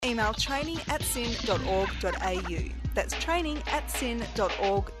email training@sin.org.au. That's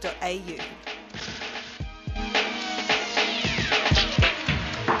training@sin.org.au.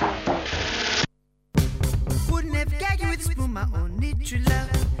 Wouldn't have gagged you with a spoon, my own true love.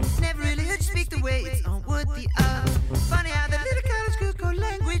 Never really heard you speak the way it's on what the Funny how the little college schools go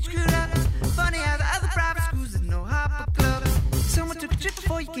language screwed up. Funny how the other private schools there's no hopper club. Someone took a trip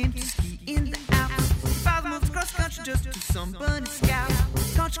before you came to ski in the Alps. Your father moved across the country just to some bunny scout.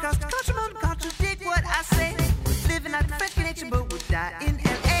 Country cross the country, won't contradict what I say. Living out the French connection, but would die in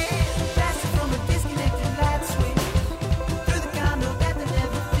L.A. Blasted from a disconnected light switch. Through the condo that they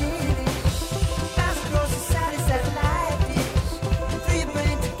never finished. Bounced across the side of satellite dish. Through your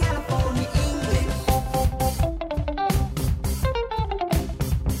brain to California English.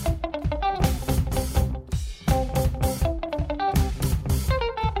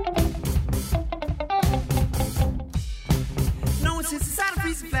 No one sits inside a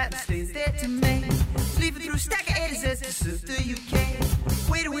freezing flat and stays there to me. Sleeping through a stack of 80s to serve the UK.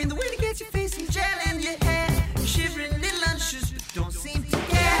 Way to win the winner gets your face and gel in your hair. You're shivering little unsures but don't seem to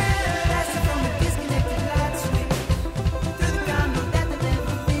care. Blasted from a disconnected light switch. Through the condo that they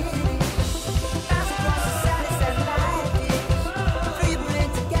never finished. Bounced across the side of satellite dish. Through your brain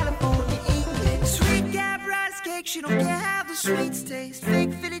to California English. Sweet gab rice cake, she don't care how the sweets taste.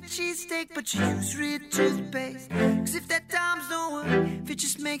 Fake Philly cheesesteak, but you use real toothpaste. Cause if that times don't work, if it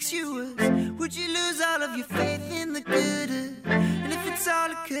just makes you worse, would you lose all of your faith in the good? And if it's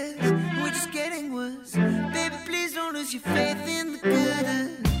all a curse, and we're just getting worse, baby, please don't lose your faith in the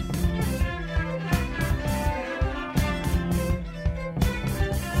good.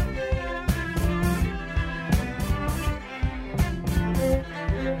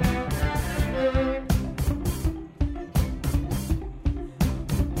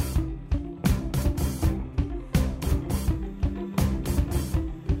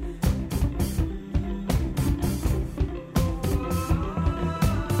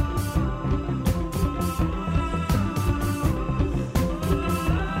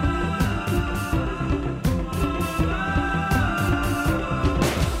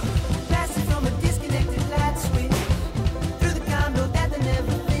 Blasted from a disconnected light switch. Through the condo that they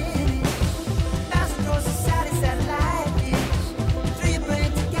never finished. Bounced across the side of satellite dish. Through your brain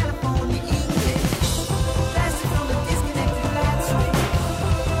to California English. Blasted from a disconnected light switch.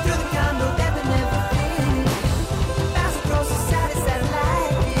 Through the condo that they never finished. Bounced across the side of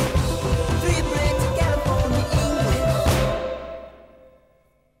satellite dish. Through your brain to California English.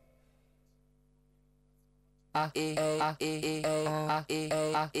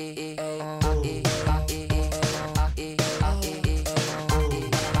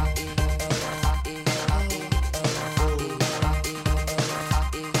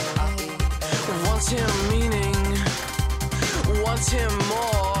 Wanting meaning, wanting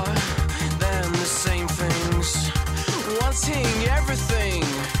more than the same things, wanting everything,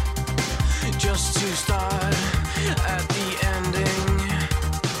 just to start at the ending.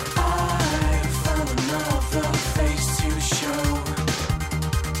 I found another face to show.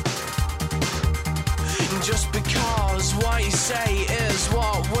 Just because what you say is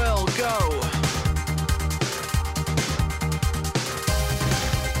what will go.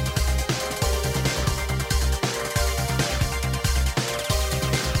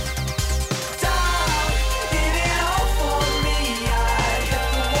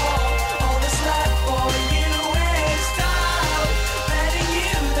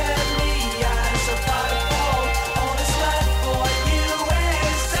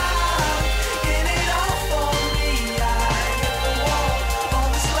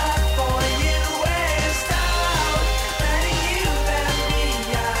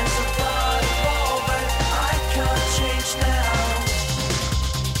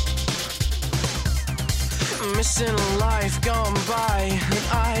 Missing a life gone by that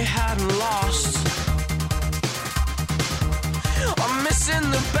I hadn't lost. I'm missing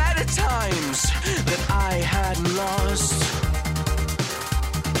the better times that I hadn't lost.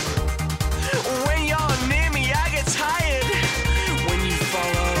 When you're near me, I get tired. When you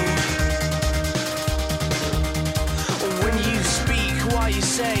follow, when you speak, what you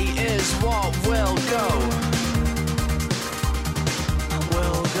say is what will go.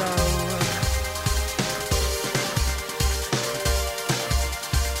 Will go.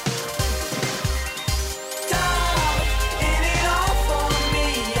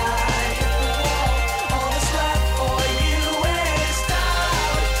 You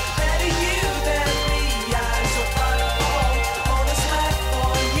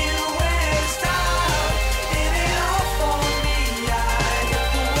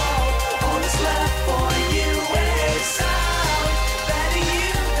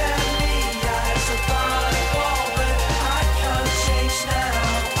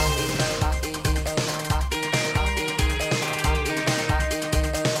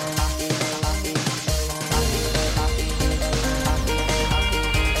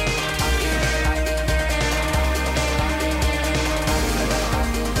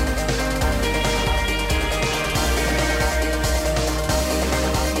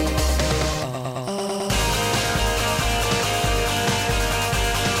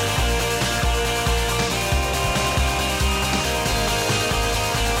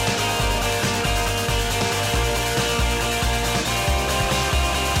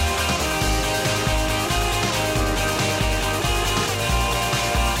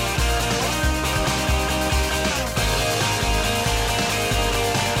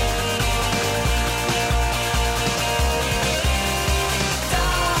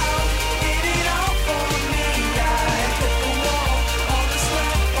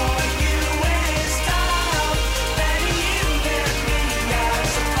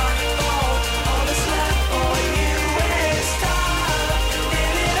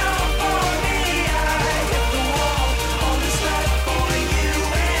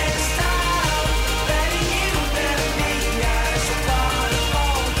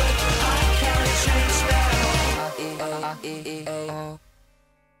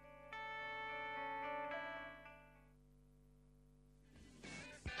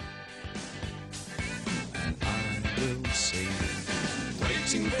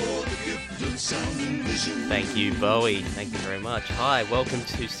Thank you, Bowie. Thank you very much. Hi, welcome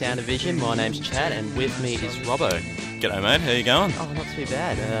to Sound of Vision. My name's Chad, and with me is Robbo. G'day, mate. How you going? Oh, not too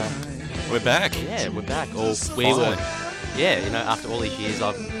bad. We're back. Yeah, we're back. After all these years,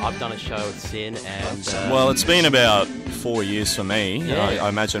 I've done a show with Sin, and well, it's been about 4 years for me. Yeah. I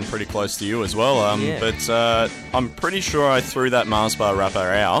imagine pretty close to you as well. Yeah. But I'm pretty sure I threw that Mars bar rapper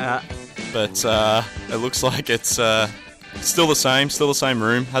out. But it looks like it's still the same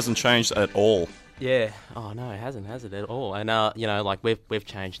room. Hasn't changed at all. Yeah. Oh no, it hasn't, has it at all? And we've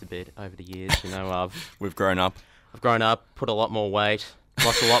changed a bit over the years. We've grown up. I've grown up, put a lot more weight,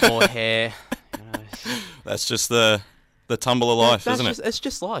 lost a lot more hair. That's just the tumble of life, isn't it? It's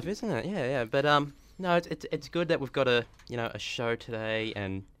just life, isn't it? Yeah. But no, it's good that we've got a show today,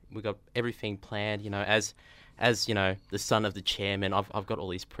 and we've got everything planned. As the son of the chairman, I've got all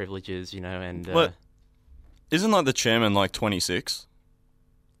these privileges. And what? Isn't like the chairman like 26?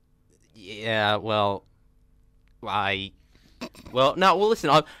 Yeah. Well, listen.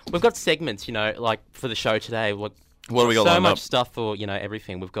 We've got segments. For the show today. What have we got so lined much up? stuff for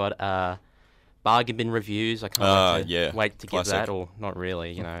everything. We've got bargain bin reviews. I can't wait to classic. give that, or not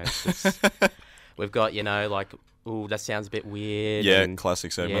really. We've got ooh, that sounds a bit weird. Yeah, and,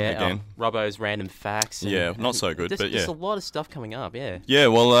 classic segment again. Robbo's random facts. And, not so good, but yeah. There's a lot of stuff coming up. Yeah. Yeah,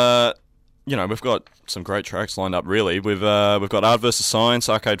 well, we've got some great tracks lined up. Really, we've got Art vs Science,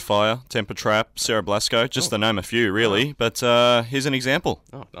 Arcade Fire, Temper Trap, Sarah Blasco, just to name a few, really. But here's an example.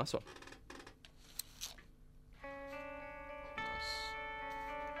 Oh, nice one.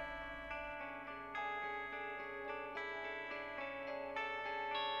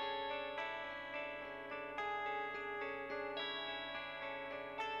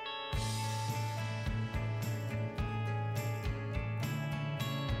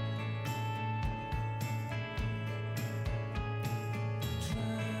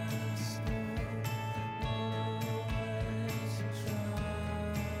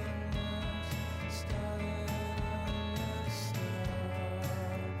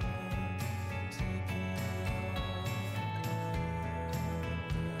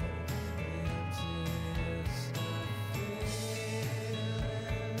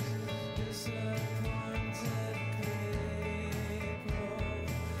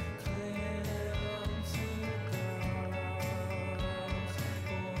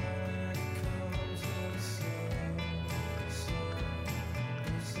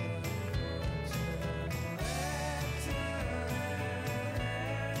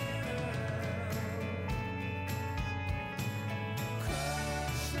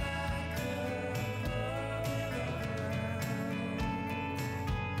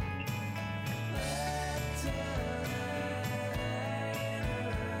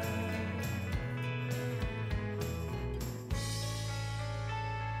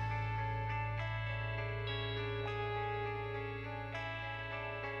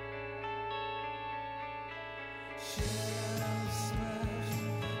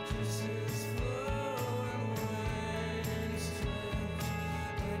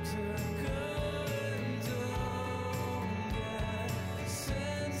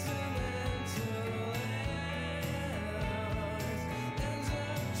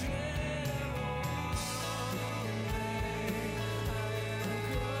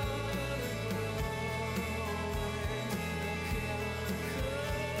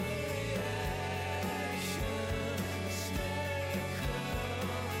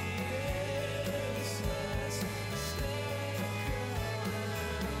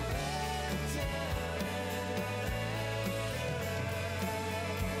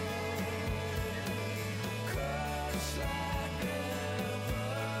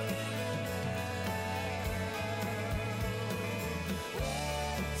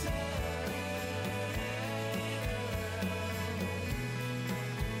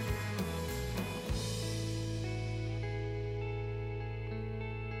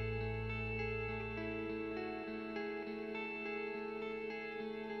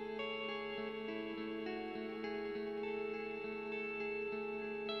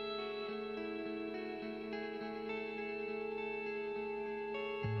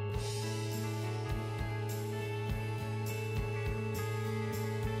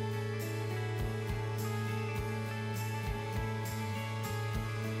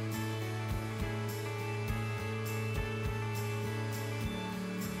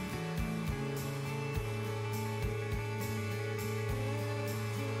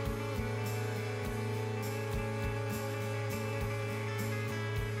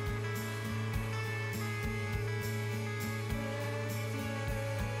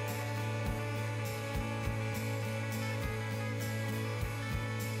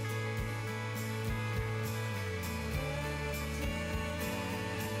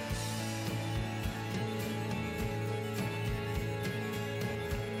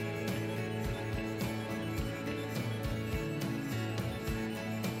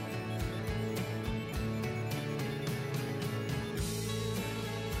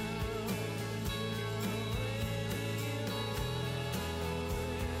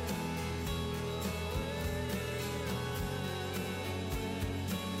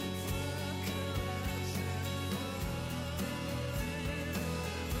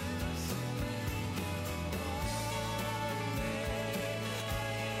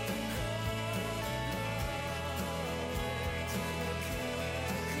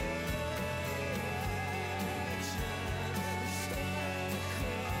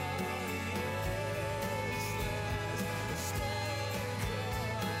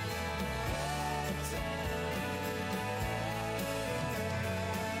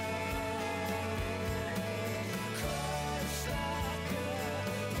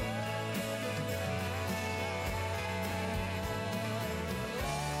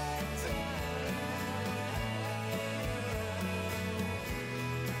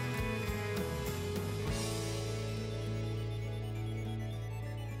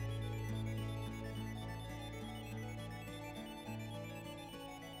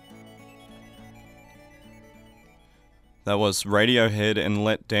 That was Radiohead and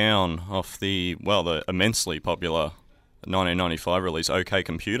Let Down off the immensely popular 1995 release OK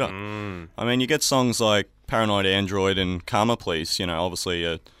Computer. I mean, you get songs like Paranoid Android and Karma Police, obviously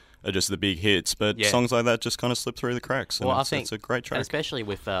are just the big hits, but songs like that just kind of slip through the cracks. And I think it's a great track. And especially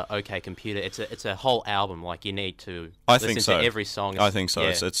with OK Computer, it's a whole album. Like, you need to listen so. to every song. I think so.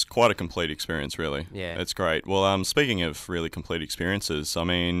 Yeah. It's quite a complete experience, really. Yeah. It's great. Well, speaking of really complete experiences, I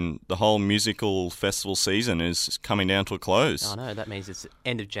mean, the whole musical festival season is coming down to a close. Oh, no, that means it's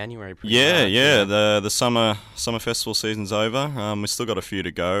end of January. Yeah. The summer festival season's over. We've still got a few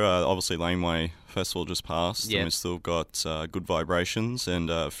to go. Obviously, Laneway Festival just passed, and we've still got Good Vibrations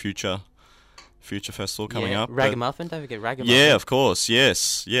and Future Festival coming up. Ragamuffin, don't forget Ragamuffin. Yeah, of course.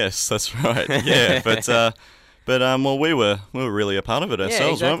 Yes, that's right. Yeah, but we were really a part of it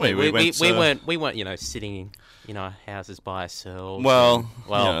ourselves, exactly. weren't we? We weren't sitting in our houses by ourselves. Well,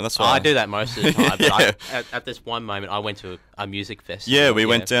 that's why I do that most of the time. But at this one moment, I went to a music festival. Yeah, we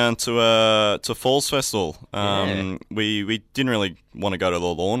went down to Falls Festival. We didn't really want to go to the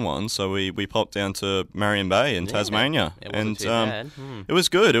lawn one, so we popped down to Marion Bay in Tasmania, it wasn't too bad. It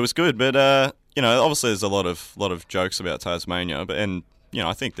was good. But obviously there's a lot of jokes about Tasmania, but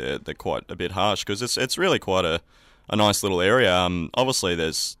I think they're quite a bit harsh because it's really quite a nice little area. Obviously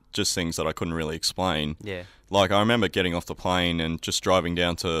there's just things that I couldn't really explain. Yeah. Like, I remember getting off the plane and just driving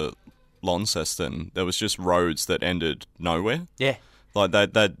down to Launceston. There was just roads that ended nowhere. Yeah. Like,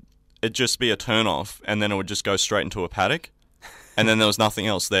 it'd just be a turn-off, and then it would just go straight into a paddock, and then there was nothing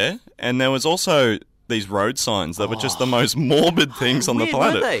else there. And there was also these road signs that were just the most morbid things on the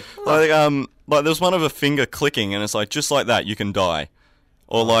planet. Weren't they? Like, there was one of a finger clicking, and it's like, just like that, you can die.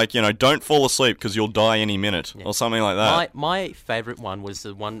 Or like, don't fall asleep because you'll die any minute, or something like that. My favourite one was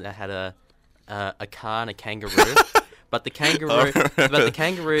the one that had a car and a kangaroo. But the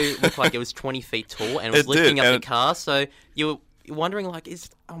kangaroo looked like it was 20 feet tall and was lifting up the car. So you were wondering, like,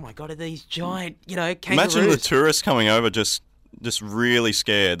 oh my God, are these giant, kangaroos? Imagine the tourists coming over just really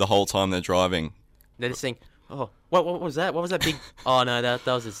scared the whole time they're driving. They're just saying, oh, what was that? What was that big? Oh no, that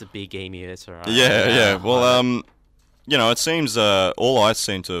was just a big emu. That's all right. Yeah. Well, it seems all I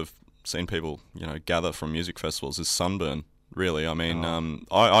seem to have seen people, gather from music festivals is sunburn. Really, I mean,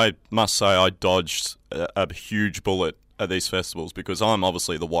 I must say I dodged a huge bullet at these festivals because I'm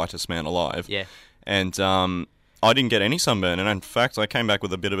obviously the whitest man alive. Yeah. And I didn't get any sunburn, and in fact, I came back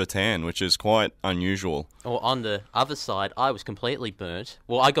with a bit of a tan, which is quite unusual. Or on the other side, I was completely burnt.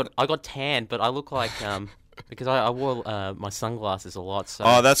 Well, I got tan, but I look like because I wore my sunglasses a lot.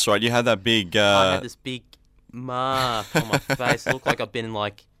 So that's right. You had that big. I had this big mark on my face. It looked like I've been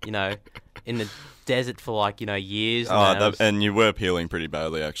in the desert for years. And you were peeling pretty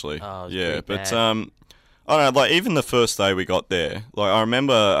badly, actually. Oh, it was yeah, pretty but bad. I don't know. Like, even the first day we got there, like, I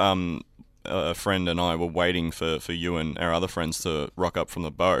remember a friend and I were waiting for you and our other friends to rock up from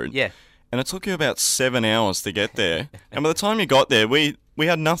the boat. Yeah. And it took you about 7 hours to get there. And by the time you got there, we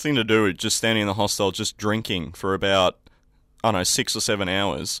had nothing to do with just standing in the hostel, just drinking for about, 6 or 7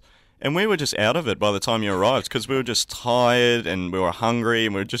 hours. And we were just out of it by the time you arrived because we were just tired and we were hungry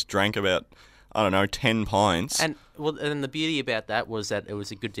and we just drank about, 10 pints. And the beauty about that was that it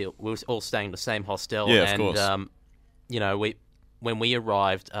was a good deal. We were all staying in the same hostel. Yeah, of course. When we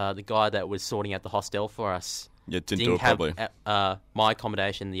arrived, the guy that was sorting out the hostel for us didn't do it properly. My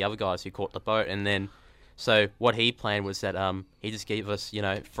accommodation, the other guys who caught the boat, and then so what he planned was that he just gave us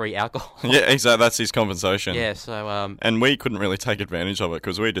free alcohol. Yeah, exactly. That's his compensation. Yeah, so and we couldn't really take advantage of it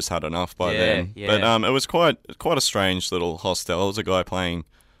because we just had enough by Yeah, then. yeah. But it was quite a strange little hostel. There was a guy playing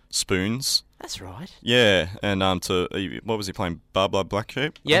spoons. that's right. Yeah, and what was he playing? Bar Blood Black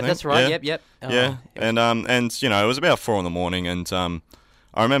Sheep? I Yeah, think? that's right. Yeah. Yep. Yeah, and it was about 4 a.m, and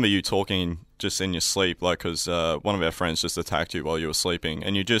I remember you talking just in your sleep, because one of our friends just attacked you while you were sleeping,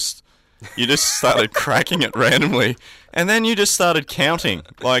 and you just started cracking it randomly, and then you just started counting,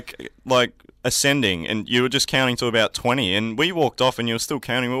 like ascending, and you were just counting to about 20, and we walked off, and you were still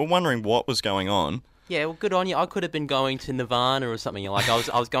counting. We were wondering what was going on. Yeah, well, good on you. I could have been going to Nirvana or something. Like I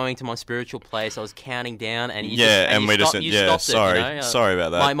was going to my spiritual place. I was counting down, and you stopped sorry, it, sorry about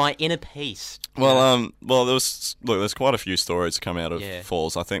that. My inner peace. Well, there's quite a few stories to come out of Yeah.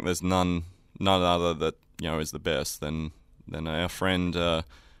 Falls. I think there's none other that is the best than our friend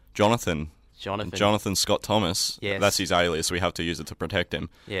Jonathan. Jonathan Scott Thomas. Yes. That's his alias. We have to use it to protect him.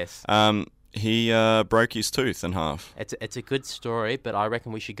 Yes. He broke his tooth in half. It's a good story, but I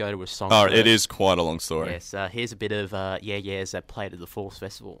reckon we should go to a song. Oh, first. it is quite a long story. Yes. Here's a bit of Yeah Yeahs that played at the Falls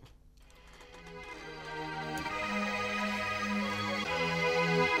Festival.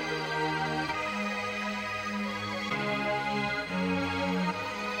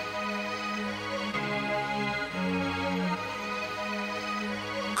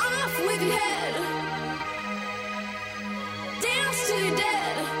 with your head. Dance till you're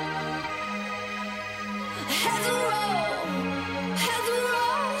dead. Heads will roll, heads will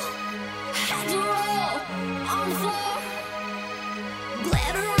roll, heads will roll on the floor.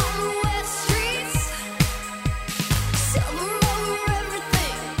 Glitter on the wet streets, silver over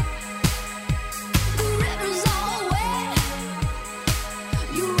everything. The river's all wet,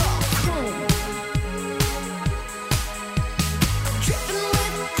 you're all chrome. Dripping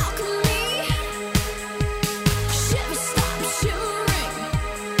with alchemy, shiver stop shivering.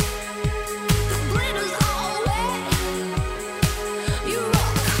 The glitter's all wet, you're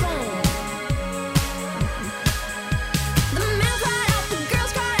all chrome. The man cried out, the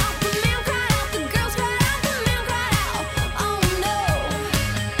girls cried out, the man cried out, the girls cried out, the man cried out. Oh no.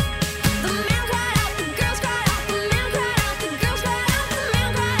 The man cried out, the girls cried out, the man cried out, the girls cried out, the man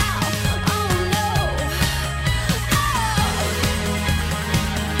cried out. Oh no.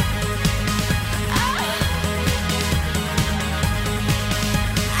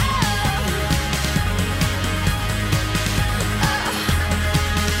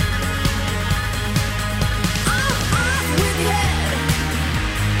 With your head.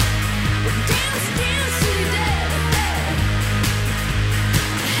 Dance, dance till you're dead.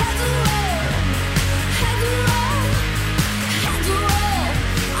 Heads will roll, heads will roll, heads will roll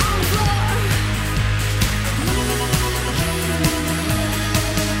on the floor.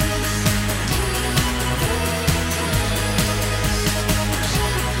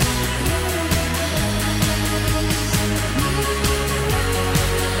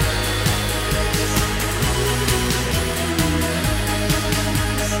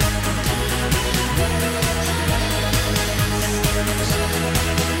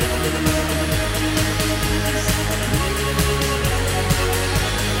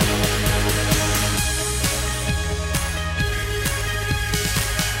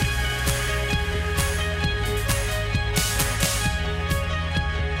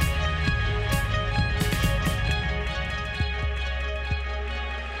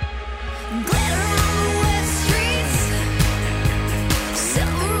 Glitter on the wet streets,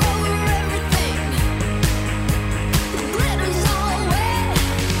 silver over everything. The glitter's all wet,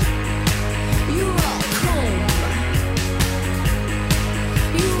 you're all chrome.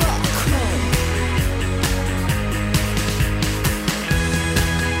 You're all chrome.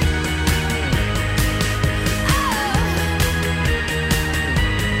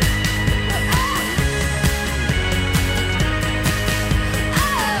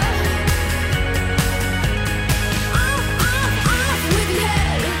 Off with your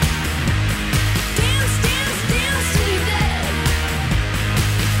head. Dance, dance, dance till you're dead.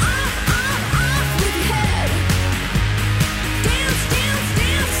 Off with your head. Dance, dance,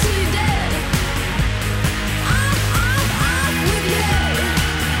 dance till you're dead. Off with your head.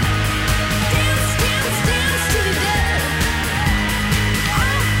 Dance, dance, dance till you're dead.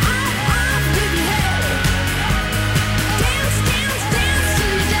 Off with your head. Dance, dance, dance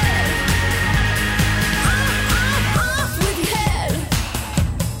till you're dead. Off with your head.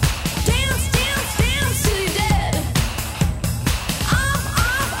 Dance, dance, dance till you're dead.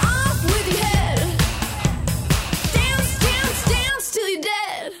 Off with your head. Dance, dance, dance till you're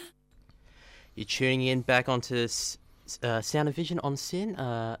dead. You're tuning in back onto Sound of Vision on Sin,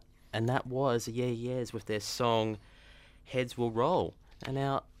 and that was Yeah Yeahs with their song Heads Will Roll. And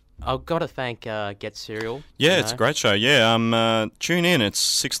now I've got to thank Get Serial. Yeah, you it's a know. great show. Yeah, tune in. It's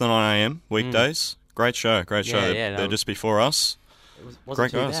 6 to 9 a.m. weekdays. Great show, great show. Yeah, yeah, They're no. just before us. Wasn't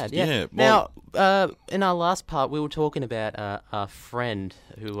Great too guys. bad. Yeah, Now, in our last part, we were talking about our friend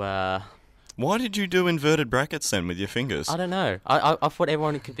who, Why did you do inverted brackets then with your fingers? I don't know. I thought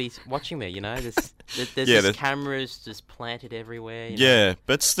everyone could be watching me, you know? There's Yeah, just cameras just planted everywhere. You know? Yeah,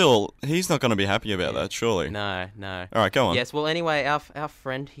 but still, he's not going to be happy about that, surely. No, no. All right, go on. Yes, well, anyway, our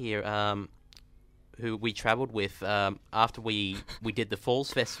friend here, who we travelled with, after we did the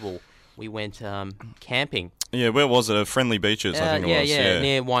Falls Festival, we went camping. Yeah, where was it? Friendly Beaches, I think it was.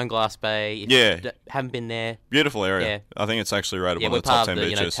 Near Wineglass Bay. If Yeah. you haven't been there. Beautiful area. Yeah. I think it's actually rated Yeah, one we're of the top part 10 of the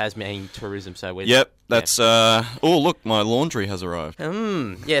beaches. Tasmanian tourism, so we're... Yep, that's... oh, look, my laundry has arrived.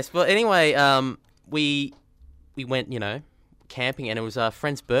 Yes, but anyway, we went, camping, and it was our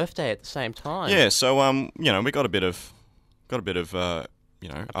friend's birthday at the same time. Yeah, so, we got a bit of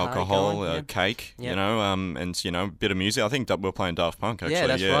alcohol, going, yeah. cake, Yep. and, a bit of music. I think we were playing Daft Punk, actually. Yeah,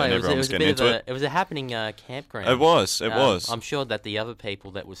 that's right. And everyone was getting into it. It was a happening campground. It was. I'm sure that the other people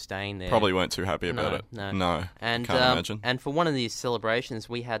that were staying there Probably weren't too happy about it. No. And can't imagine. And for one of these celebrations,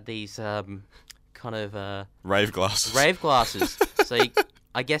 we had these kind of Rave glasses. rave glasses. So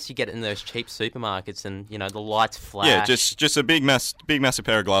I guess you get it in those cheap supermarkets, and you know the lights flash. Yeah, just a big massive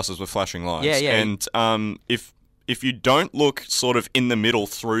pair of glasses with flashing lights. Yeah, yeah. And if you don't look sort of in the middle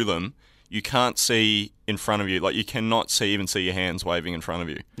through them, you can't see in front of you. Like you cannot even see your hands waving in front of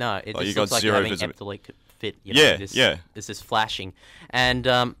you. No, it Like, just you got looks like zero you're having visibility. epithelic fit. You know, Yeah, this, yeah. There's this flashing, and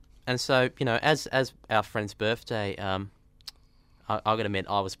so you know, as our friend's birthday, I got to admit,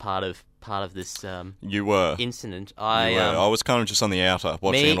 I was part of this You were. incident. I was kind of just on the outer,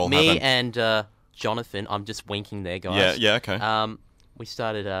 watching it all me happen. and Jonathan, I'm just winking there, guys. Yeah, okay. We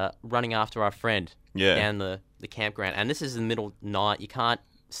started running after our friend Yeah. down the campground, and this is the middle of the night. You can't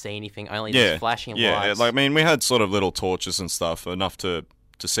see anything, only Yeah, just flashing yeah. lights. Like, I mean, we had sort of little torches and stuff, enough to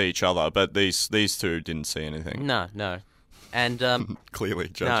see each other, but these two didn't see anything. No, and Clearly,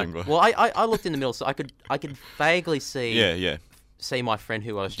 judging no. by. Well, I looked in the middle, so I could vaguely see Yeah. see my friend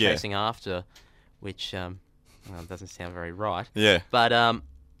who I was Yeah. chasing after, which doesn't sound very right. Yeah. But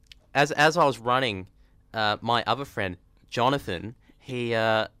as I was running, my other friend Jonathan, he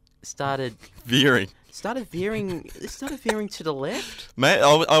started Veering. veering to the left. Mate,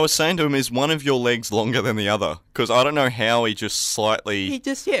 I was saying to him, is one of your legs longer than the other? Because I don't know how he just slightly, He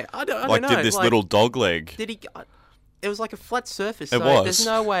just I don't like, know. did this like, little dog leg. Did he? It was like a flat surface. It So was. There's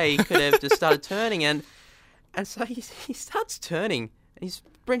no way he could have just started turning, and so he starts turning. And he's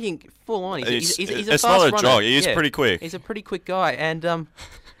sprinting full on. He's a It's fast not a runner. jog. He is Yeah. pretty quick. He's a pretty quick guy, and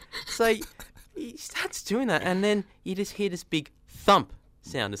so he starts doing that, and then you just hear this big thump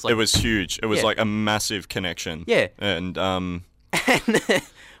sound. It's like It was huge. It was Yeah. like a massive connection. Yeah. And and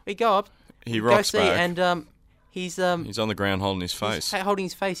we go up. he go rocks see, back. and he's He's on the ground holding his face. he's holding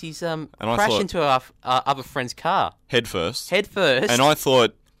his face. He's I crashed thought- into our other friend's car Head first. head first. And I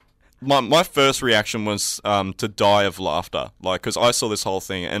thought, my first reaction was to die of laughter. Like, because I saw this whole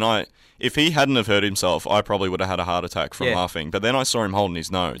thing, and if he hadn't have hurt himself, I probably would have had a heart attack from Yeah. laughing. But then I saw him holding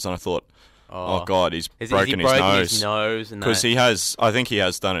his nose, and I thought, oh God, he's Has broken he his broken nose. his nose? And Because that? I think he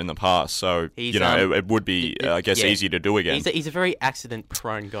has done it in the past, so, He's, it would be, I guess, yeah. easy to do again. He's a very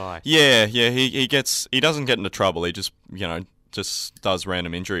accident-prone guy. Yeah, he doesn't get into trouble. He just, just does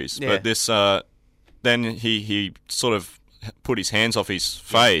random injuries. Yeah. But this, then he sort of put his hands off his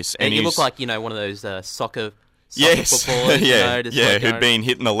face, and And you he's, look like one of those soccer yes, footballers. yeah, just yeah, like who'd going- been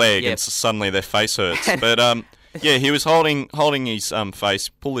hit in the leg, Yeah. and suddenly their face hurts. But yeah, he was holding his face,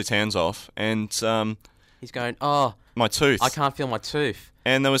 pulled his hands off, and He's going, oh, my tooth, I can't feel my tooth.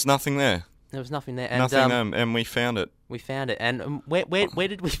 and there was nothing there, There was nothing there. And, nothing there, and we found it. We found it. And where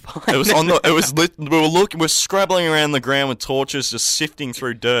did we find It was on the. It was lit. We're scrabbling around the ground with torches, just sifting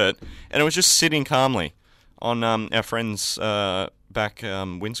through dirt, and it was just sitting calmly on our friend's back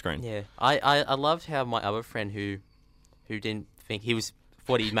windscreen. Yeah, I loved how my other friend who didn't think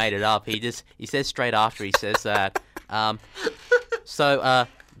thought he made it up. He says straight after he says that. So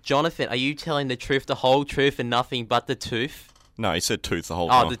Jonathan, are you telling the truth, the whole truth, and nothing but the tooth? No, he said tooth the whole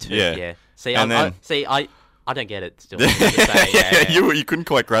time. Oh, the tooth. Yeah. See, And then- I don't get it still. What you're saying, yeah. You couldn't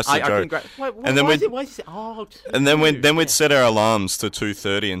quite grasp the I joke. couldn't And then why we'd- is it? Oh, And then tooth, we'd yeah. set our alarms to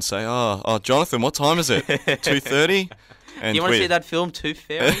 2:30 and say, oh, Jonathan, what time is it? 2:30. And You want to see that film, Tooth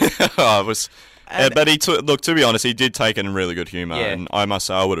Fairy? Oh, it was. And- But to be honest, he did take it in really good humour, Yeah. and I must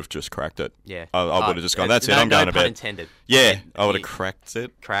say, I would have just cracked it. Yeah. I would have just gone, that's it, no, I'm going to pun bed. intended. Yeah, I would have he cracked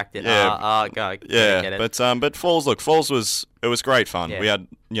it. cracked it. Yeah. Go. Yeah, Get it. but Falls was great fun. Yeah. We had,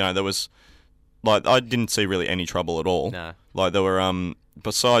 there was, like, I didn't see really any trouble at all. No. Like, there were,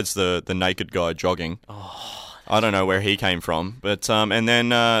 besides the naked guy jogging. Oh. I don't know where he came from, but and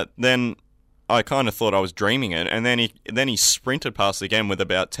then I kind of thought I was dreaming it, and then he sprinted past again with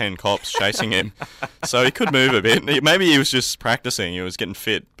about 10 cops chasing him, so he could move a bit. Maybe he was just practicing; he was getting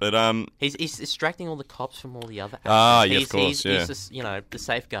fit. But He's distracting all the cops from all the other. Ah, actors. yeah, of course, yeah. He's just, the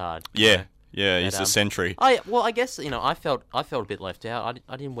safeguard. yeah, he's But, a sentry. I guess I felt a bit left out.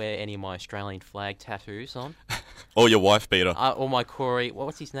 I didn't wear any of my Australian flag tattoos on. Or your wife beater, Or my Corey.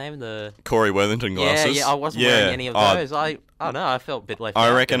 What's his name? The Corey Worthington glasses. Yeah. I wasn't wearing any of those. I don't know. I felt a bit left out.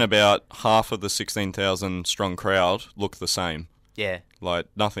 I reckon but- about half of the 16,000 strong crowd look the same. Yeah. Like,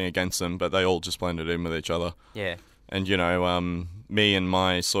 nothing against them, but they all just blended in with each other. Yeah. And, me and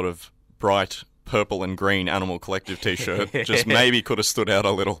my sort of bright purple and green Animal Collective t-shirt just maybe could have stood out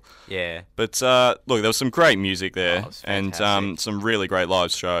a little. Yeah. But, look, there was some great music there, Oh, it was and fantastic. some really great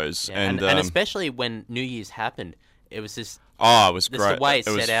live shows. Yeah. And especially when New Year's happened, it was just. it was The great. way it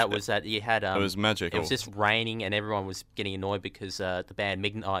was, set out was that you had. it was magical. It was just raining, and everyone was getting annoyed because the band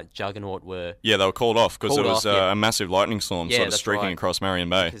Midnight Juggernaut were. Yeah, they were called off because there Called was off, yeah. a massive lightning storm Yeah, sort of that's streaking right. across Marion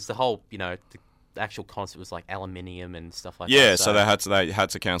Bay. Because the whole, the actual concert was like aluminium and stuff like that. Yeah, so they had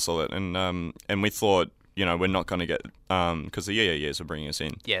to cancel it, and we thought we're not going to get because the years are bringing us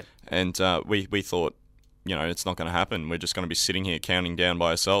in. Yeah. And we thought, it's not going to happen. We're just going to be sitting here counting down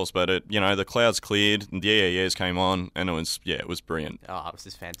by ourselves. But the clouds cleared, and the years came on, and it was brilliant. Oh, it was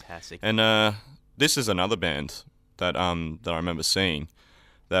just fantastic. And this is another band that I remember seeing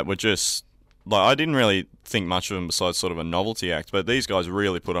that were just like, I didn't really think much of them besides sort of a novelty act, but these guys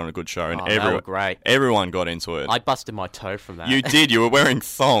really put on a good show, and they were great. Everyone got into it. I busted my toe from that. You did. You were wearing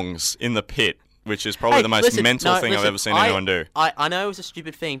thongs in the pit, which is probably the most mental thing I've ever seen anyone do. I know it was a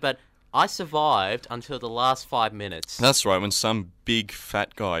stupid thing, but I survived until the last 5 minutes. That's right, when some big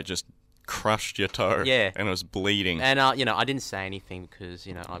fat guy just crushed your toe. Yeah. And it was bleeding. And I didn't say anything because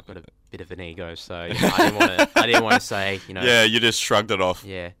I've got a bit of an ego, so I didn't want to say. Yeah, you just shrugged it off.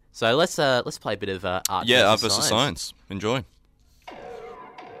 Yeah. So let's play a bit of art. Art versus science. Enjoy.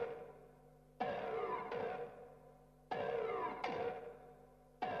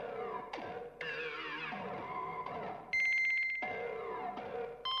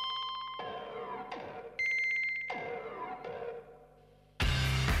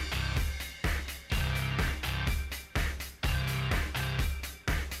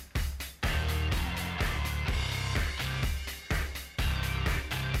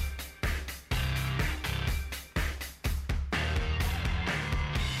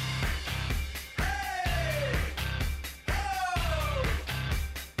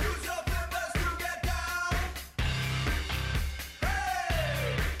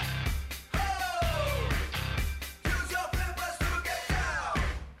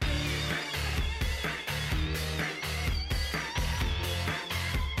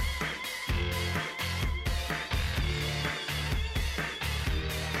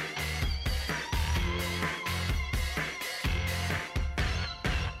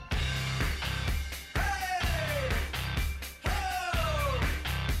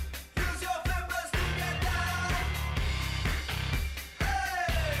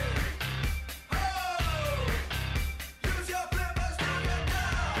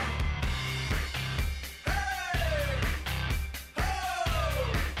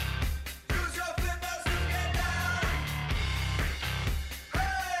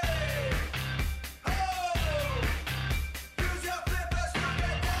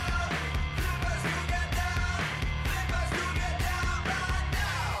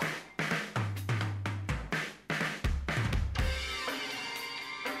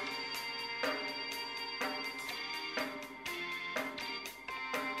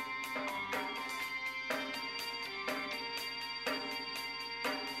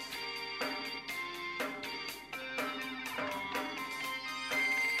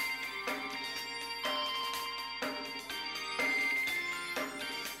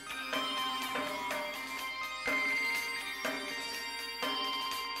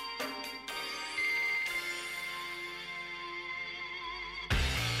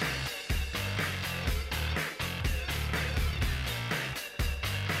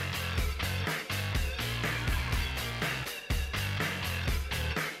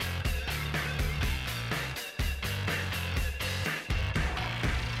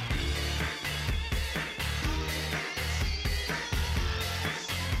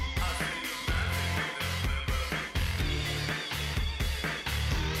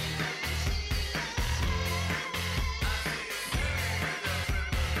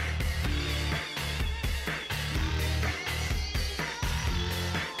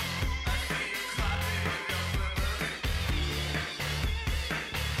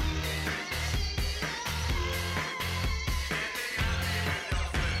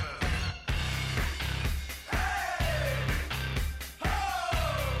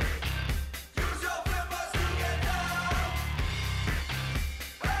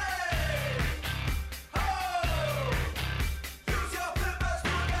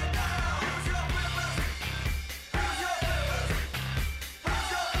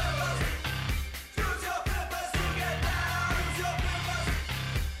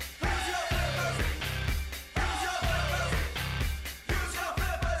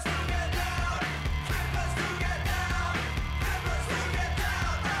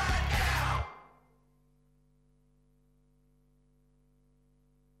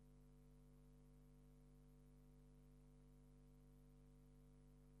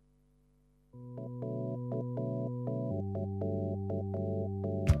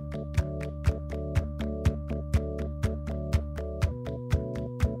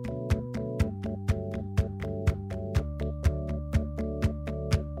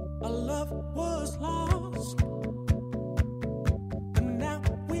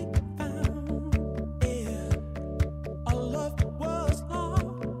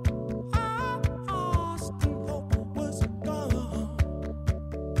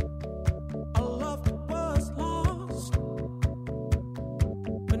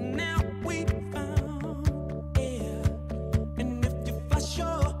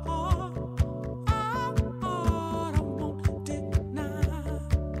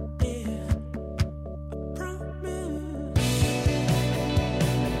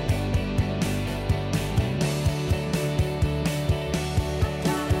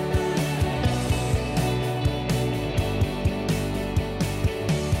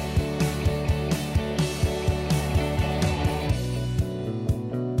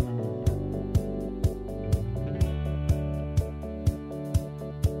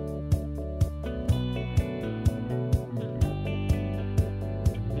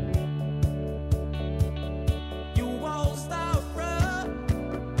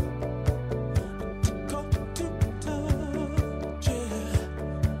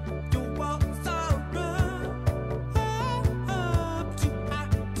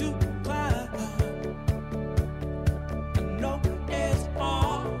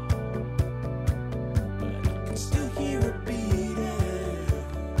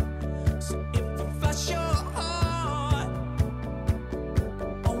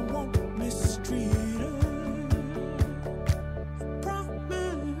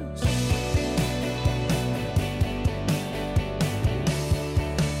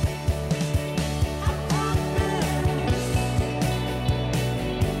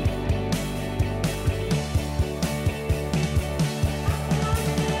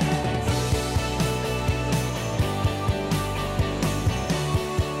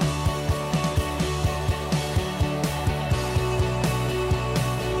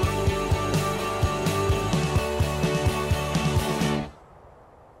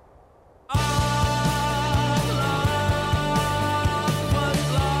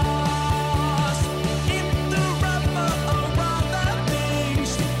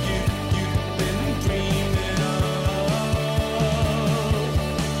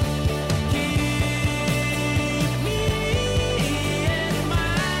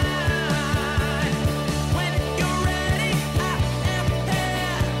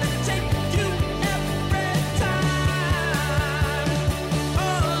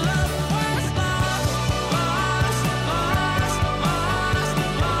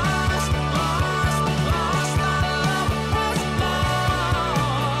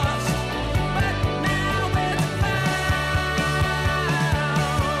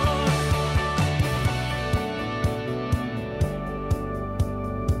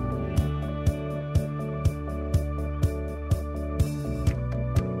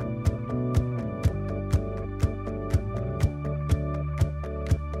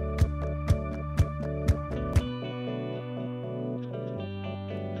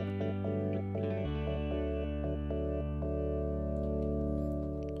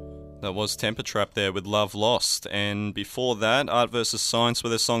 That was Temper Trap there with Love Lost. And before that, Art vs. Science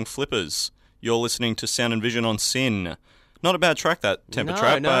with their song Flippers. You're listening to Sound and Vision on Sin. Not a bad track, that Temper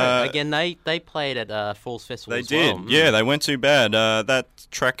Trap. No. Again, they played at Falls Festival as well. They did. Yeah, they weren't too bad. That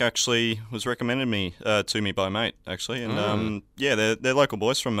track actually was recommended to me by a mate, actually. And yeah, they're local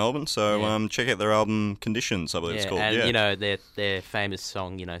boys from Melbourne, so check out their album Conditions, I believe it's called. And, yeah, you know, their famous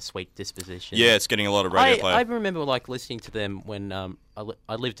song, Sweet Disposition. Yeah, it's getting a lot of radio play. I remember, listening to them when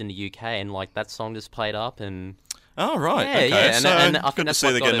I lived in the UK, and, that song just played up, and... Oh, right. Yeah, okay. yeah. So And I good think to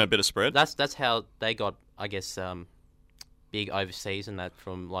see they're getting a bit of spread. That's how they got, I guess... big overseas, and that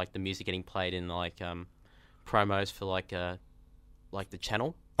from the music getting played in promos for the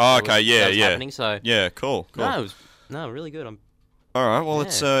channel. Oh, okay, that was happening, so yeah, cool. No, it was really good. All right, well,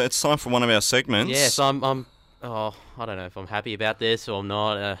 it's time for one of our segments. Yeah, so I'm I don't know if I'm happy about this or I'm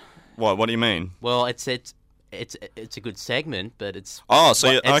not. What do you mean? Well, it's a good segment, but it's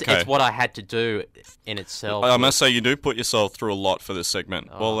okay. It's what I had to do in itself. I must say you do put yourself through a lot for this segment.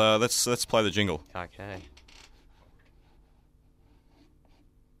 Oh. Well, let's play the jingle. Okay.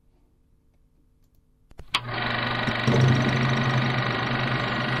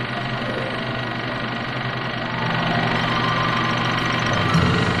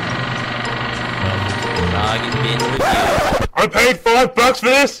 I paid $5 for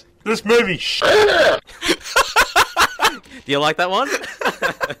this. This movie. Do you like that one?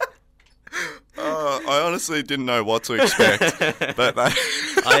 I honestly didn't know what to expect, but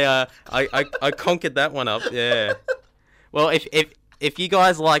I conquered that one up. Yeah. Well, if you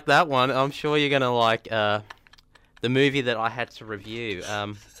guys like that one, I'm sure you're gonna like the movie that I had to review.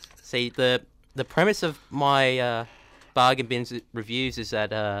 See, the premise of my bargain bins reviews is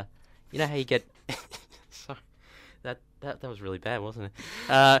that you know how you get. Sorry, that was really bad, wasn't it?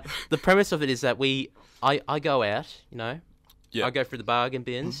 The premise of it is that I go out, I go through the bargain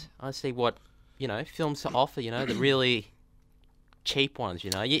bins. I see what films to offer. The really cheap ones.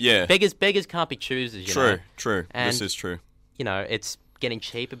 Yeah. Beggars can't be choosers. True. And, this is true. It's getting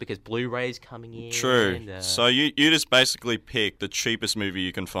cheaper because Blu-ray's coming in. True. And, so you just basically pick the cheapest movie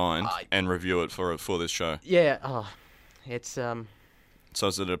you can find and review it for this show. Yeah. Oh, it's So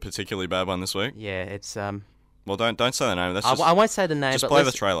is it a particularly bad one this week? Yeah, it's Well, don't say the name. I won't say the name. Just but play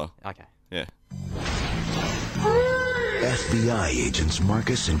the trailer. Okay. Yeah. FBI agents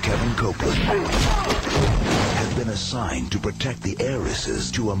Marcus and Kevin Copeland have been assigned to protect the heiresses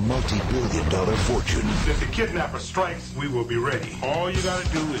to a multi-billion-dollar fortune. If the kidnapper strikes, we will be ready. All you gotta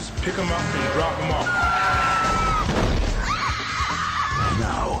do is pick him up and drop him off.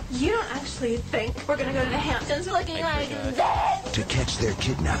 Now, You don't actually think we're gonna go to the Hamptons looking like that? to catch their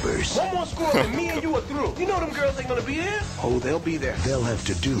kidnappers, One more score and me and you are through. You know them girls ain't gonna be here. oh, they'll be there. They'll have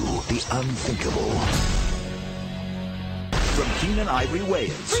to do the unthinkable. From Keenan Ivory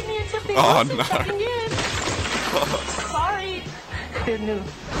Wayans, Bring me a Tiffany Oh, Wilson no. checking in. Sorry. Good news.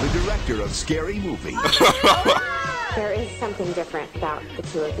 the director of Scary Movie, There is something different about the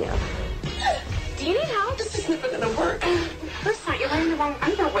two of you. Do you need help? This is never gonna work. First time, you're wearing the wrong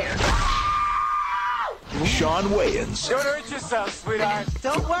underwear. Sean Wayans, Don't hurt yourself, sweetheart.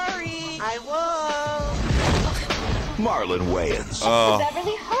 Don't worry, I won't. Marlon Wayans,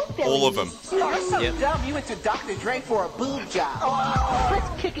 Beverly Hills. all of them. You are so dumb. You went to Dr. Dre for a boob job.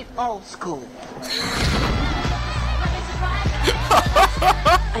 Let's kick it old school.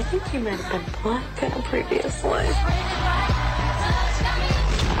 I think you might have been black in a previous life.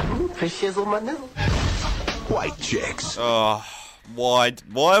 For shizzle my nizzle. White Chicks,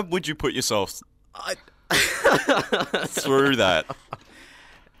 Why would you put yourself through that?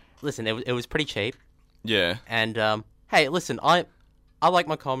 Listen, it was pretty cheap, Yeah. and hey, listen, I like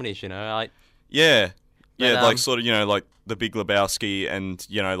my comedies. Yeah. But, Like sort of, like The Big Lebowski and,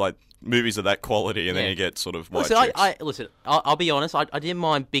 like movies of that quality, and then Yeah. you get sort of White Listen, Chicks. I'll be honest. I didn't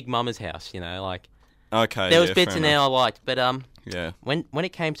mind Big Mama's House. Okay. There was yeah, bits fair in there I liked, but Yeah. when it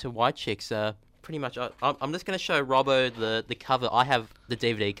came to White Chicks, pretty much I'm just going to show Robbo the cover. I have the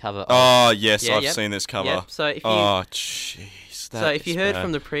DVD cover. Oh, yes, Yeah, I've yep. seen this cover. Yep. So if you Oh, jeez. So if you heard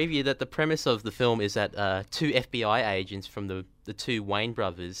from the preview that the premise of the film is that two FBI agents from the two Wayne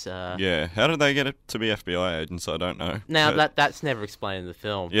brothers. Yeah, how did they get it to be FBI agents? I don't know. Now But- that's never explained in the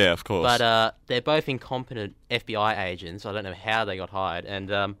film. Yeah, of course. But they're both incompetent FBI agents. I don't know how they got hired,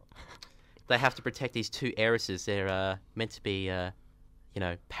 and they have to protect these two heiresses. They're meant to be,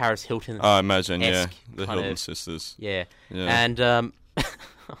 Paris Hilton. I imagine, yeah, esque the kind Hilton of- sisters. Yeah. Yeah. And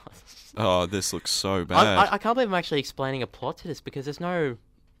Oh, this looks so bad. I can't believe I'm actually explaining a plot to this because there's no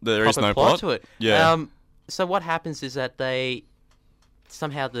There is proper no plot to it. Yeah. So what happens is that they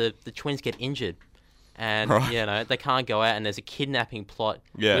somehow the twins get injured, and Right. you know they can't go out, and there's a kidnapping plot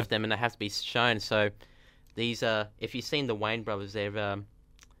Yeah. with them, and they have to be shown. So these if you've seen the Wayne brothers, they're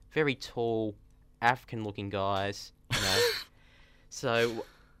very tall, African-looking guys. You know, so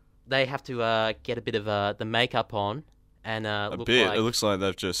they have to get a bit of the makeup on and A look bit. like. It looks like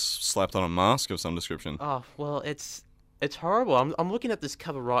they've just slapped on a mask of some description. Oh well, it's horrible. I'm looking at this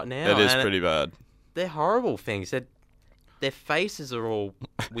cover right now. It is and pretty bad. They're horrible things. Their faces are all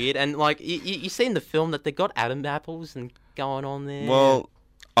weird, and like you see in the film that they got Adam apples and going on there. Well,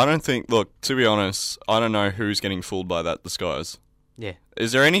 I don't think. Look, to be honest, I don't know who's getting fooled by that disguise. yeah.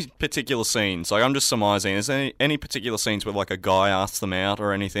 Is there any particular scenes? Like, I'm just surmising. Is there any particular scenes where like a guy asks them out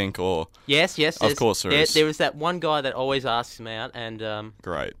or anything? Or Yes. Of there's- course there is. There was that one guy that always asks him out, and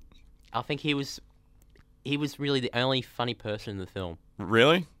great, I think he was really the only funny person in the film.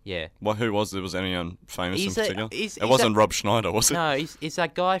 really? Yeah. What? Who was there? Was anyone famous He's in a- particular? he's- It he's wasn't a- Rob Schneider, was it? No, he's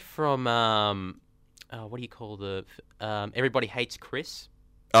that guy from what do you call the Everybody Hates Chris.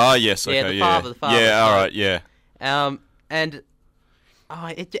 Ah, yes. Okay. Yeah, the father, Yeah. All so- right. Yeah. And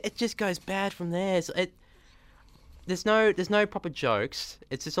it just goes bad from there. So there's no proper jokes.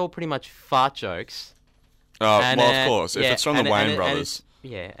 It's just all pretty much fart jokes. Oh, And, well, of course. If yeah, it's from the and Wayne it's- brothers.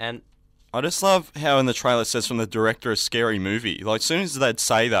 yeah, and I just love how in the trailer it says from the director of Scary Movie. Like, as soon as they'd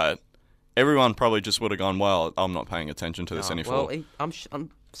say that, everyone probably just would have gone, well, I'm not paying attention to this anymore. well, I'm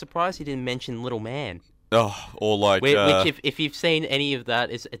surprised he didn't mention Little Man. Oh, or like Which, if you've seen any of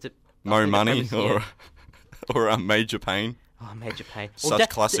that, it's a Mo I think Money it's- yeah. or Major Pain. Oh, Major Pain.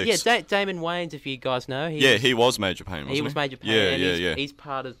 Such classics. Yeah, Damon Wayans, if you guys know. He was Major Pain, wasn't he? He was Major Pain. Yeah, and yeah, he's, yeah. He's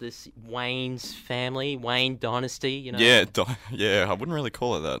part of this Wayne's family, Wayne dynasty. You know. Yeah, yeah. I wouldn't really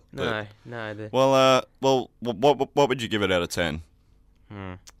call it that. but- No. Well, what would you give it out of 10?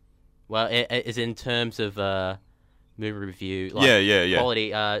 Well, is in terms of movie review. Like Yeah.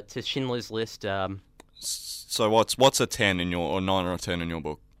 Quality. To Schindler's List. So what's a 10 in your, or 9 or a 10 in your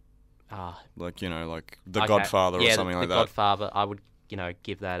book? Like, like The Okay, Godfather or yeah, something like The that. Godfather. I would,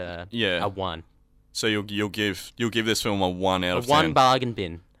 give that a 1. So you'll give this film a 1 out of 10. One bargain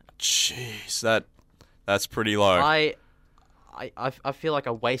bin. Jeez, that's pretty low. I feel like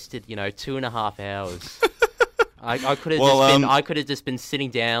I wasted 2.5 hours. I could have just been sitting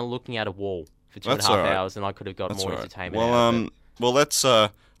down looking at a wall for 2.5 That's all right. hours, and I could have got That's more all right. entertainment. out of it. Well, let's. I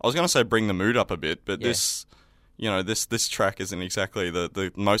was going to say bring the mood up a bit, but Yeah. this track isn't exactly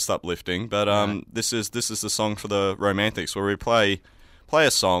the most uplifting. But this is the song for the Romantics, where we play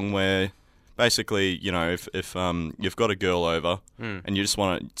a song where basically if you've got a girl over and you just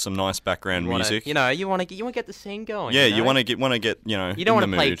want some nice background music, You want to get the scene going. yeah, you you know? want to get You don't in want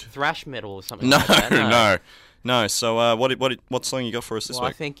the to play mood. thrash metal or something. No, like that, no. So what song you got for us this Well, I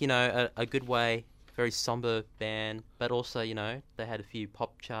week? think a good way. Very somber band, but also they had a few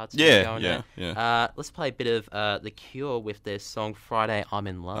pop charts. Yeah, going yeah, there. yeah. Let's play a bit of The Cure with their song "Friday I'm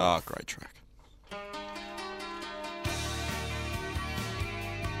in Love." Ah, great track.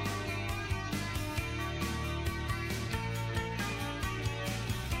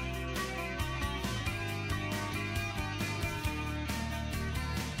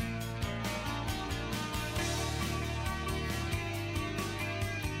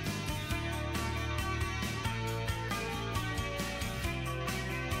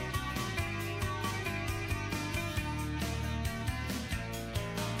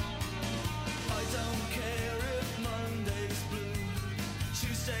 I don't care if Monday's blue,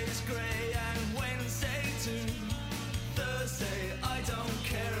 Tuesday's grey and Wednesday too. Thursday, I don't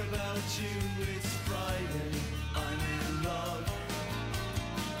care about you, it's Friday, I'm in love.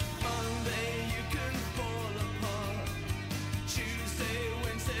 Monday, you can fall apart. Tuesday,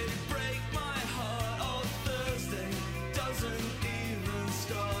 Wednesday, break my heart. Oh, Thursday doesn't even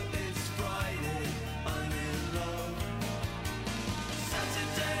start, it's Friday, I'm in love.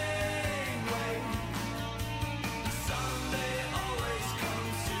 Saturday, wait. Sunday always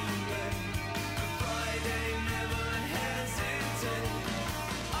comes too late. Friday never hesitate.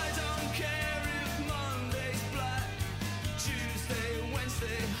 I don't care if Monday's black. Tuesday,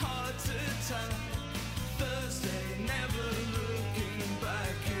 Wednesday, hard to tell. Thursday, never looking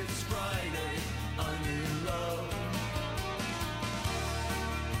back. It's Friday, I'm in love.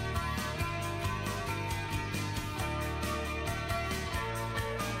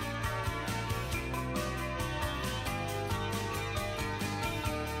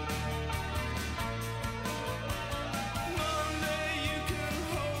 Monday you can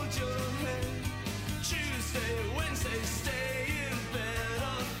hold your head. Tuesday, Wednesday stay in bed.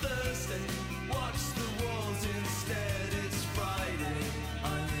 On Thursday watch the walls in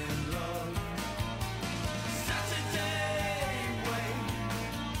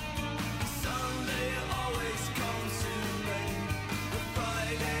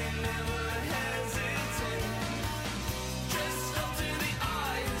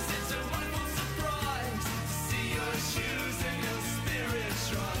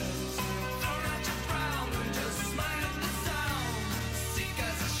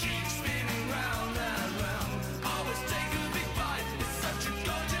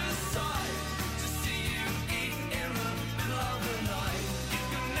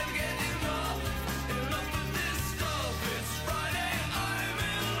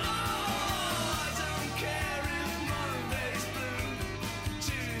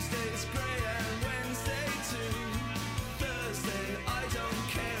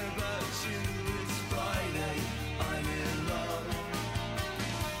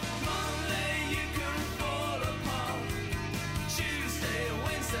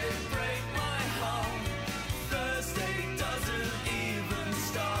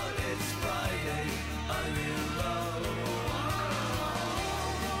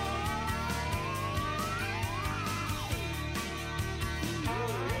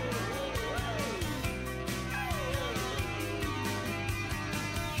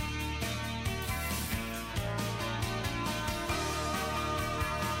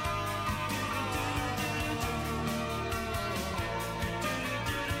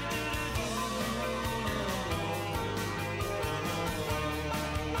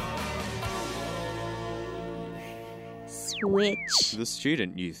Twitch. The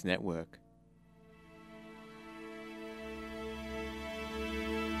Student Youth Network.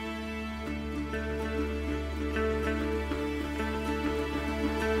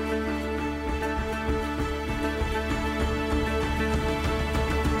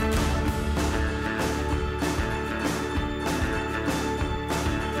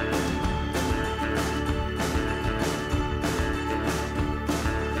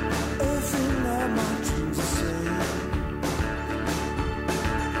 Every night my dreams are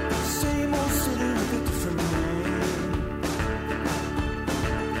same old city with a different name.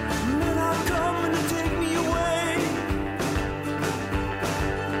 Men are coming to take me away.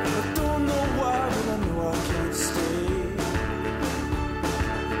 I don't know why, but I know I can't stay.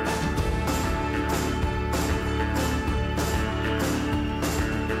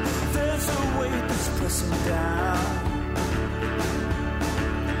 There's a weight that's pressing down.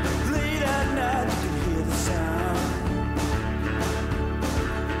 Late at night you can hear the sound.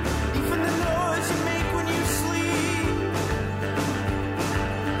 Even the noise you make when you sleep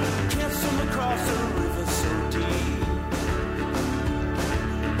can't swim across a river so deep.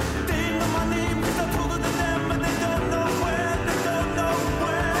 They know my name 'cause I told it to them, but they don't know when, they don't know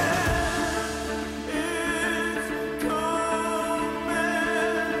when. It's coming,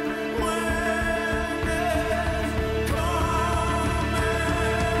 when it's coming.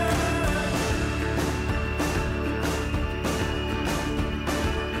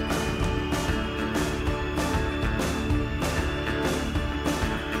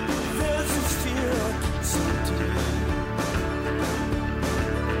 There's this fear I keep so deep.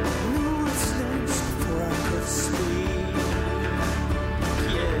 Knew its names before I could speak.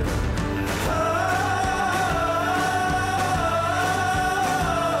 Yeah.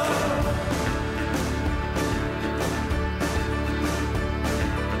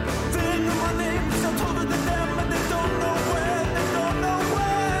 They know my name 'cause I told it to them, but they don't know when, they don't know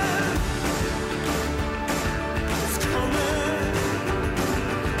when. It's coming.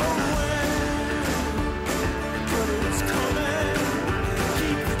 Oh, when? But it's coming.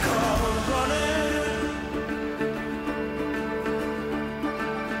 Keep the car running.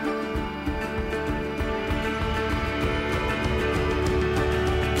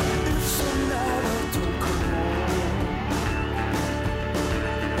 If some night I don't come home,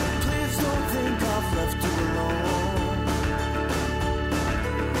 please don't think I've left you alone.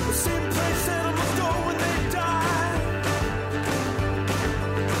 The same place animals go when they die.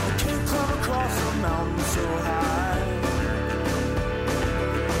 I can't climb across a mountain so high.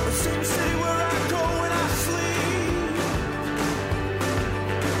 The same city where I go when I sleep.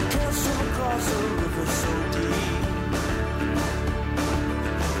 Can't swim across a river so deep.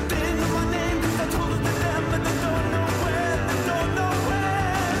 They know my name 'cause I told it to them, but they don't know when, they don't know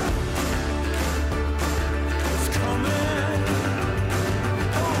when. It's coming.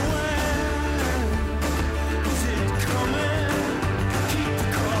 Oh, when is it coming? Keep the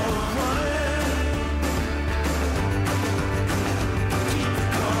car running. Keep the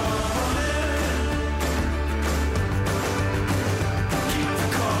car running. Keep the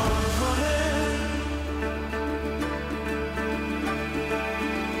car running.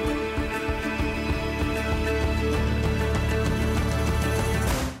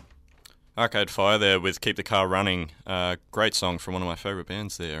 Arcade Fire there with Keep the Car Running. Great song from one of my favourite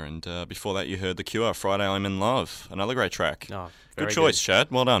bands there. And before that, you heard The Cure, Friday I'm in Love. Another great track. Oh, Good very choice, Chad.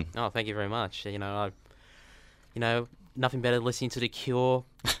 Well done. Oh, thank you very much. Nothing better than listening to The Cure,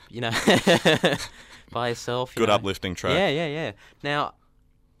 by yourself. Good uplifting track. Yeah. Now,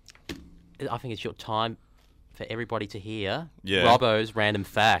 I think it's your time for everybody to hear Robbo's random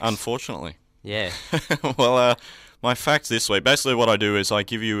facts. Unfortunately. Yeah. Well, my facts this week, basically what I do is I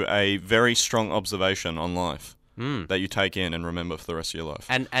give you a very strong observation on life that you take in and remember for the rest of your life.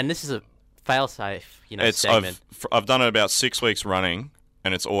 And this is a fail-safe, statement. I've done it about 6 weeks running,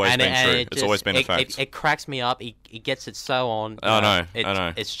 and it's always been true. It's always been a fact. It cracks me up. It gets it so on. I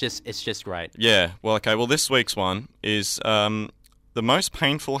know. It's just great. Yeah. Well, okay. Well, this week's one is the most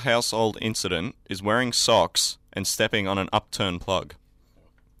painful household incident is wearing socks and stepping on an upturned plug.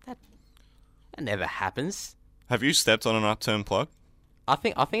 That never happens. Have you stepped on an upturned plug? I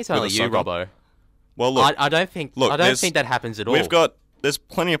think it's only you, Robbo. Well, look. I don't think that happens at all. There's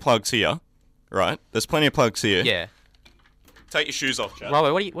plenty of plugs here, right? There's plenty of plugs here. Yeah. Take your shoes off, Chad.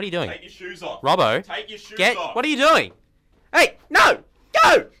 Robbo, what are you doing? Take your shoes off. Robbo, Take your shoes off. What are you doing? Hey, no!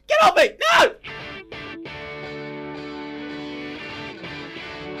 Go! Get off me! No!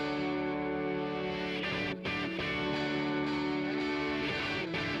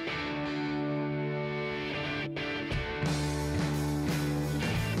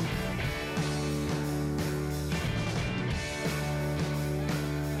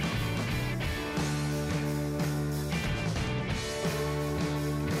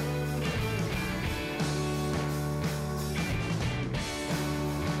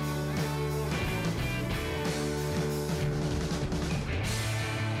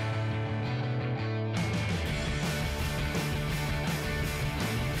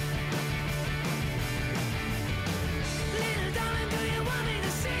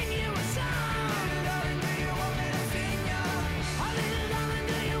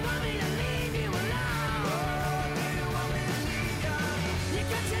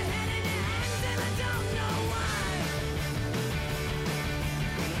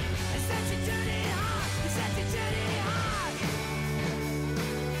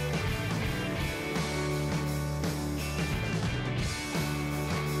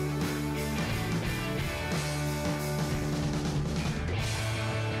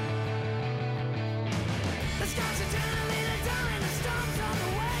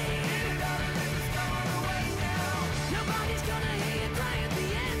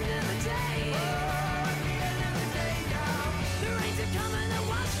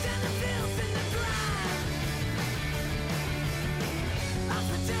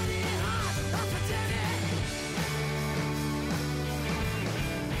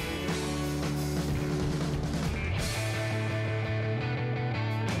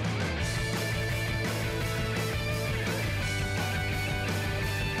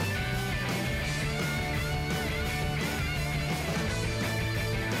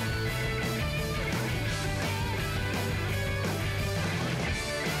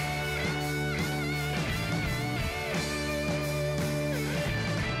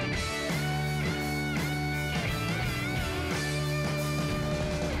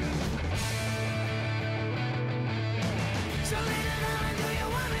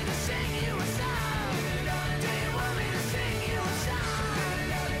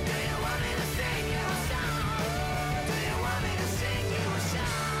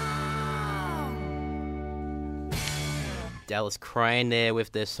 Dallas Crane there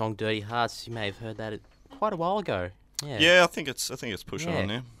with their song "Dirty Hearts." You may have heard that quite a while ago. Yeah. Yeah, I think it's pushing on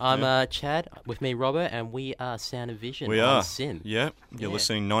now. I'm Chad, with me Robert, and we are Sound and Vision. We on are. Sin. Yeah, you're Yeah.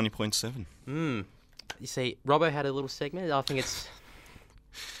 listening 90.7. You see, Robbo had a little segment. I think it's.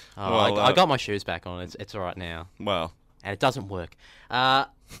 Oh, Well, I got my shoes back on. It's all right now, Well, and it doesn't work. I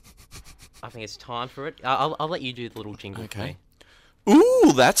think it's time for it. I'll let you do the little jingle. Okay. For me.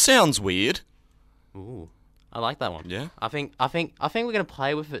 ooh, that sounds weird. Ooh, I like that one. Yeah? I think we're gonna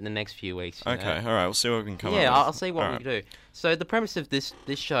play with it in the next few weeks. You Okay, know? all right, we'll see what we can come up Yeah, with. I'll see what All we can do. So the premise of this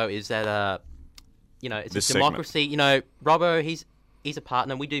show is that it's This a segment. democracy. You know, Robbo, he's a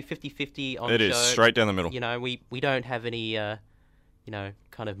partner. We do 50-50 on It the is, show. straight down the middle. You know, we don't have any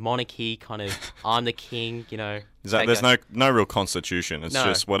kind of monarchy, kind of I'm the king. You know, There's no real constitution. It's No.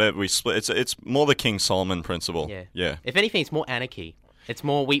 just whatever we split. It's more the King Solomon principle. Yeah. Yeah. If anything, it's more anarchy. It's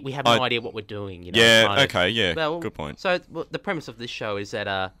more we have no idea what we're doing. You know. Yeah, kind of. okay, yeah, Well, good point. So the premise of this show is that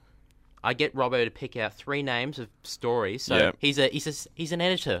I get Robbo to pick out 3 names of stories. So Yeah. he's an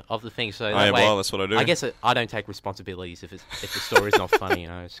editor of the thing. So Oh, that yeah, way, well, that's what I do. I guess I don't take responsibilities if the story's not funny. You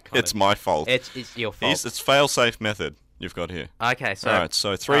know, It's my fault. It's your fault. It's fail-safe method you've got here. Okay, so All right,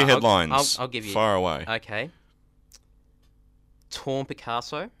 so 3 I'll- headlines. I'll give you Far away. Okay. Torn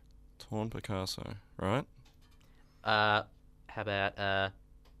Picasso. Torn Picasso, right? How about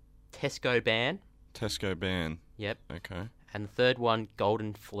Tesco ban? Tesco ban. Yep. Okay. And the third one,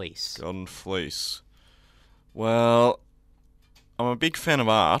 Golden Fleece. Golden Fleece. Well, I'm a big fan of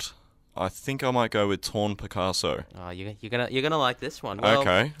art. I think I might go with Torn Picasso. Oh, you're gonna like this one. Well,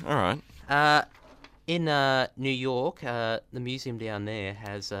 Okay, all right. In New York, the museum down there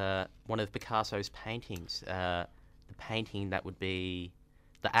has one of Picasso's paintings. The painting that would be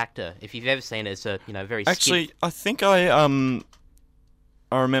the actor. If you've ever seen it, it's a very Actually, I think I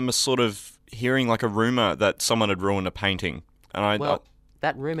remember sort of hearing like a rumor that someone had ruined a painting, and well,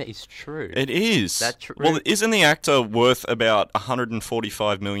 that rumor is true. it is. That's true. Well, isn't the actor worth about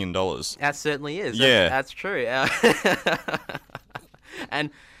 $145 million? That certainly is. Yeah. That's true. And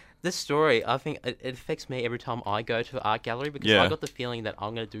this story, I think it affects me every time I go to an art gallery because Yeah. I got the feeling that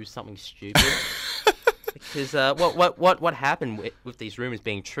I'm going to do something stupid. Because what happened with these rumors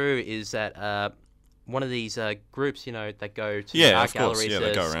being true is that one of these groups, that go to Yeah, art of course. galleries Yeah, they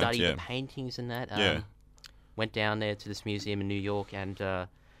to go around, study yeah. the paintings and that, Yeah. went down there to this museum in New York and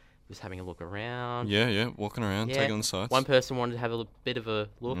was having a look around. Yeah, walking around, Yeah. taking the sights. One person wanted to have a bit of a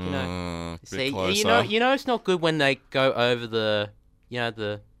look, Bit See, closer. you know, it's not good when they go over the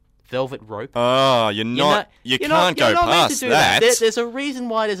velvet rope. Oh, you can't you're go not meant to past do that. There's a reason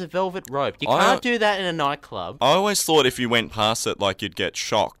why there's a velvet rope. You I- can't do that in a nightclub. I always thought if you went past it, like you'd get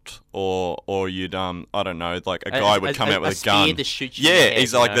shocked, or you'd I don't know, like a guy would come out with a spear gun. to shoot you in the Yeah, head,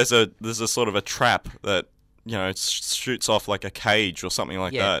 he's like you know? there's a sort of a trap that it shoots off like a cage or something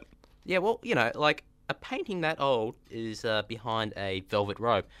like Yeah. that. Yeah, well, like a painting that old is behind a velvet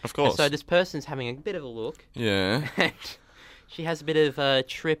rope. Of course. And so this person's having a bit of a look, Yeah. and she has a bit of a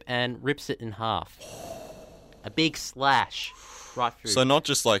trip and rips it in half. A big slash right through. So not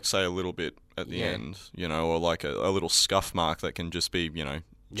just like say a little bit at the Yeah. end, or like a little scuff mark that can just be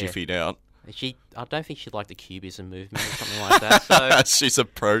jiffied out. I don't think she liked the Cubism movement or something like that. So She's a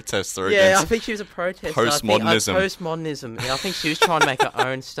protester yeah, I against. think she was a protester. Postmodernism. Postmodernism. Yeah, I think she was trying to make her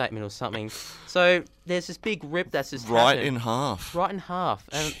own statement or something. So there's this big rip that's just Right happened. in half. Right in half.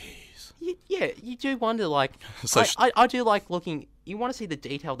 And you do wonder, like, So I do like looking. You want to see the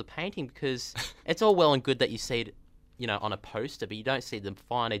detail of the painting because it's all well and good that you see it, on a poster, but you don't see the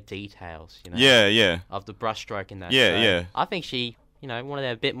finer details, Yeah. of the brushstroke and that. Yeah, So yeah. I think she, wanted to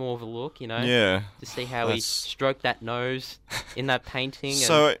have a bit more of a look, Yeah. to see how he That's- stroked that nose in that painting.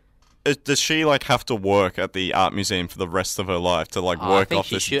 So, does she have to work at the art museum for the rest of her life to I work think off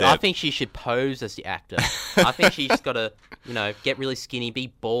she this should. debt? I think she should pose as the actor. I think she's got to, get really skinny, be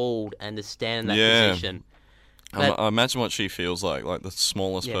bald, and to stand in that Yeah. position. I imagine what she feels like the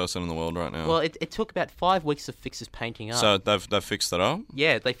smallest Yeah. person in the world right now. Well, it took about 5 weeks to fix this painting up. so they've fixed it up.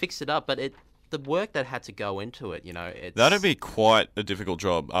 Yeah, they fixed it up, but the work that had to go into it, it's... That'd be quite a difficult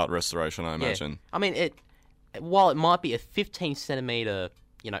job, art restoration, I yeah. imagine. I mean, while it might be a 15 centimeter,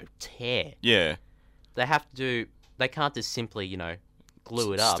 tear, Yeah. they have to do. They can't just simply,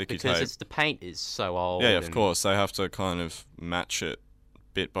 glue it up Sticky because tape. the paint is so old. Yeah, of and- course. They have to kind of match it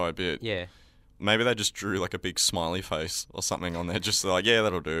bit by bit. Yeah. Maybe they just drew like a big smiley face or something on there, just like, yeah,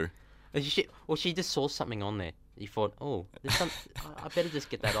 that'll do. She just saw something on there. You thought, oh, there's some. I better just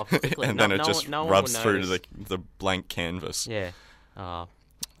get that off quickly. And No- then it no just one- no one rubs will through to notice. the blank canvas. Yeah.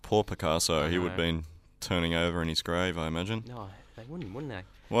 Poor Picasso. He would have know. been turning over in his grave, I imagine. No, they wouldn't they?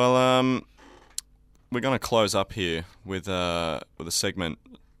 Well, we're gonna close up here with a segment.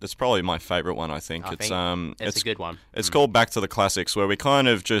 It's probably my favourite one. I think It's a good one. It's called Back to the Classics, where we kind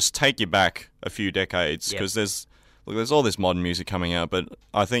of just take you back a few decades Yep. because there's all this modern music coming out, but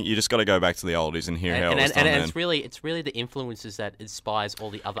I think you just got to go back to the oldies and hear how it was done and then. it's really the influences that inspires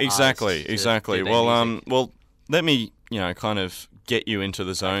all the other Exactly, artists to exactly. do their Well, music. well, let me kind of get you into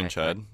the zone, Okay, Chad.